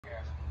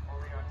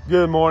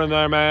Good morning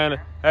there,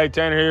 man. Hey,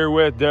 Tanner here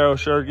with Daryl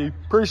Shirky.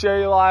 Appreciate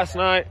you last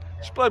night.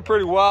 She played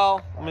pretty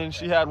well. I mean,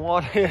 she had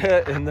one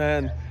hit and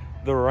then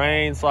the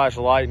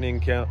rain/lightning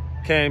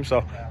came,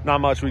 so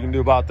not much we can do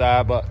about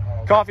that. But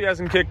coffee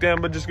hasn't kicked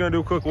in, but just gonna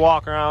do a quick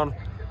walk around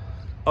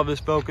of this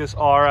Focus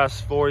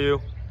RS for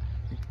you.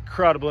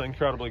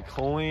 Incredibly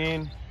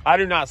clean. I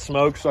do not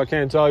smoke, so I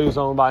can't tell you it's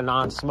owned by a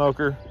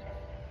non-smoker.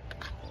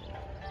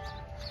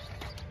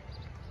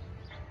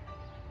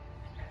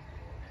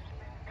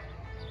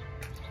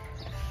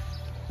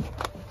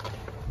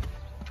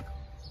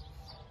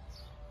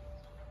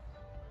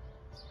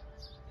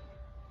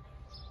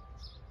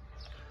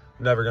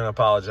 Never gonna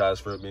apologize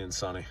for it being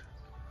sunny.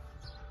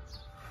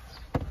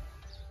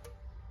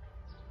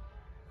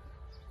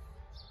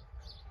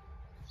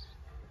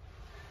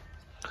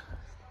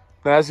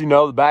 As you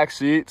know, the back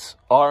seats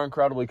are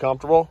incredibly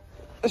comfortable.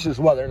 It's just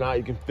whether or not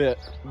you can fit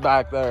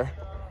back there.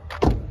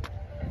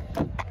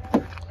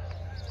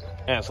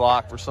 And it's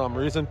locked for some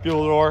reason.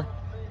 Fuel door,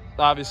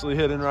 obviously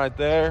hidden right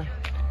there.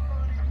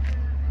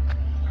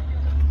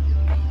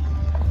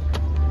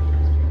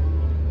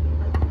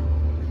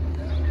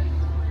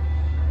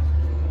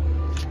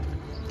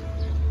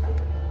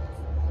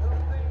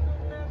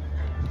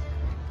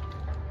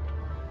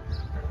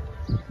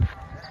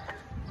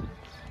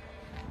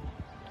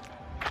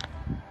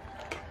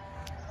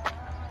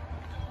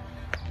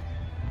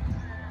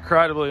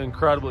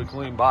 Incredibly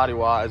clean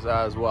body-wise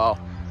as well.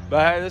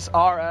 But hey, this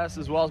RS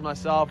as well as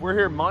myself, we're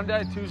here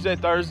Monday, Tuesday,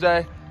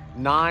 Thursday,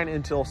 9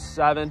 until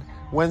 7.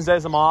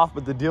 Wednesdays I'm off,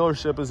 but the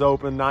dealership is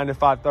open 9 to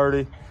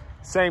 5:30.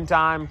 Same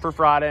time for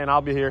Friday, and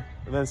I'll be here.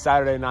 And then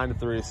Saturday, 9 to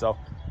 3. So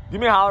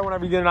give me a holler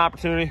whenever you get an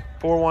opportunity.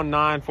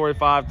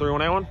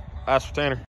 419-485-3181. Ask for Tanner.